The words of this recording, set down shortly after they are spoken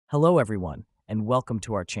Hello everyone, and welcome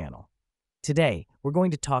to our channel. Today, we're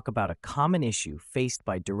going to talk about a common issue faced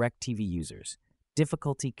by DirecTV users,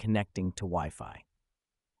 difficulty connecting to Wi-Fi.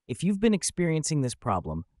 If you've been experiencing this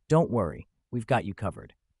problem, don't worry, we've got you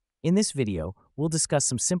covered. In this video, we'll discuss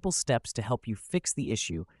some simple steps to help you fix the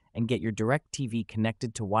issue and get your DirecTV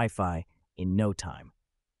connected to Wi-Fi in no time.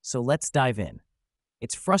 So let's dive in.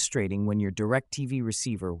 It's frustrating when your DirecTV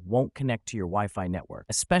receiver won't connect to your Wi-Fi network,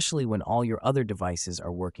 especially when all your other devices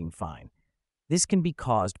are working fine. This can be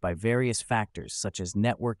caused by various factors such as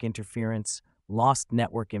network interference, lost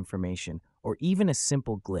network information, or even a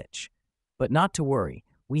simple glitch. But not to worry,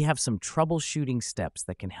 we have some troubleshooting steps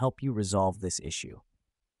that can help you resolve this issue.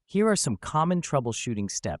 Here are some common troubleshooting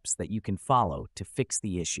steps that you can follow to fix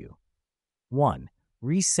the issue. 1.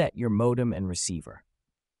 Reset your modem and receiver.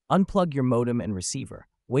 Unplug your modem and receiver,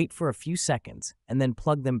 wait for a few seconds, and then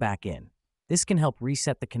plug them back in. This can help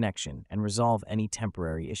reset the connection and resolve any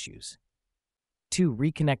temporary issues. 2.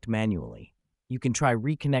 Reconnect manually. You can try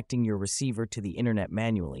reconnecting your receiver to the internet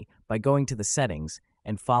manually by going to the settings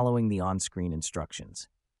and following the on-screen instructions.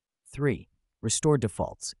 3. Restore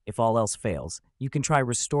defaults. If all else fails, you can try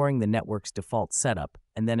restoring the network's default setup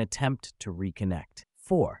and then attempt to reconnect.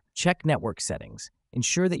 4. Check network settings.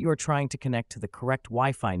 Ensure that you are trying to connect to the correct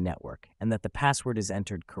Wi-Fi network and that the password is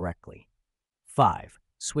entered correctly. 5.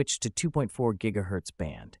 Switch to 2.4 GHz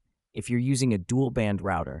band. If you're using a dual-band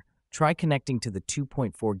router, try connecting to the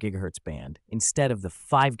 2.4 GHz band instead of the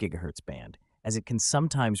 5 GHz band, as it can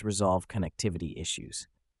sometimes resolve connectivity issues.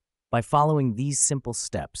 By following these simple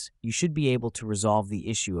steps, you should be able to resolve the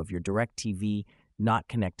issue of your DirecTV not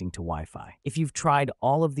connecting to Wi-Fi. If you've tried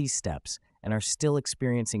all of these steps and are still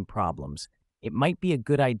experiencing problems, it might be a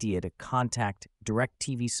good idea to contact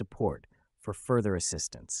DirecTV support for further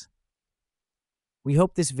assistance. We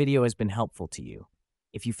hope this video has been helpful to you.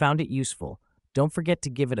 If you found it useful, don't forget to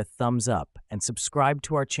give it a thumbs up and subscribe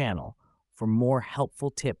to our channel for more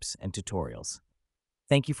helpful tips and tutorials.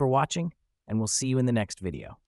 Thank you for watching, and we'll see you in the next video.